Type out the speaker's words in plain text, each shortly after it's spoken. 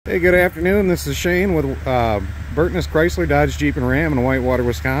Hey, good afternoon. This is Shane with Burtness Chrysler Dodge Jeep and Ram in Whitewater,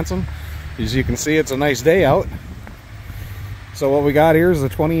 Wisconsin. As you can see, it's a nice day out. So what we got here is the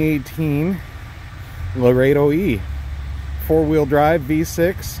 2018 Laredo E. Four-wheel drive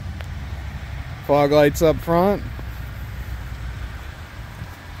V6. Fog lights up front.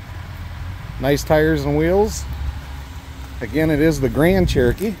 Nice tires and wheels. Again, it is the Grand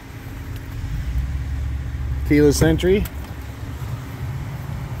Cherokee. Keyless entry.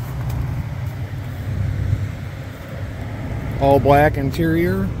 All black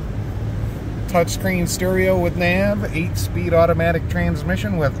interior, touchscreen stereo with nav, 8-speed automatic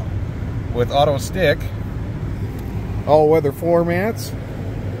transmission with auto stick, all-weather floor mats,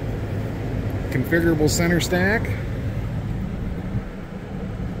 configurable center stack,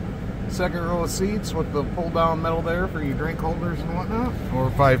 second row of seats with the pull-down metal there for your drink holders and whatnot,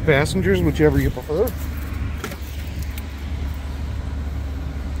 or 5 passengers, whichever you prefer.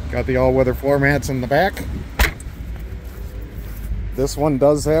 Got the all-weather floor mats in the back. This one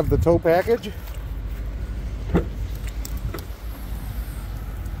does have the tow package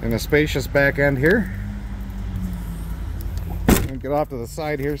and a spacious back end here. Get off to the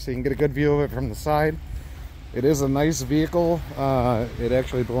side here so you can get a good view of it from the side. It is a nice vehicle. It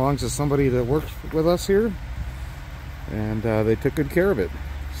actually belongs to somebody that works with us here, and they took good care of it.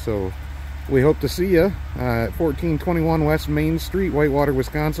 So we hope to see you at 1421 West Main Street, Whitewater,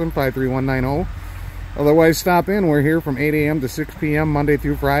 Wisconsin, 53190. Otherwise, stop in. We're here from 8 a.m. to 6 p.m. Monday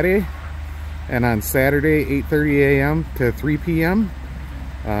through Friday, and on Saturday 8:30 a.m. to 3 p.m.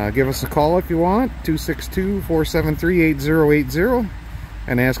 Give us a call if you want, 262-473-8080,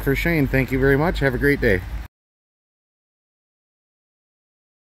 and ask for Shane. Thank you very much. Have a great day.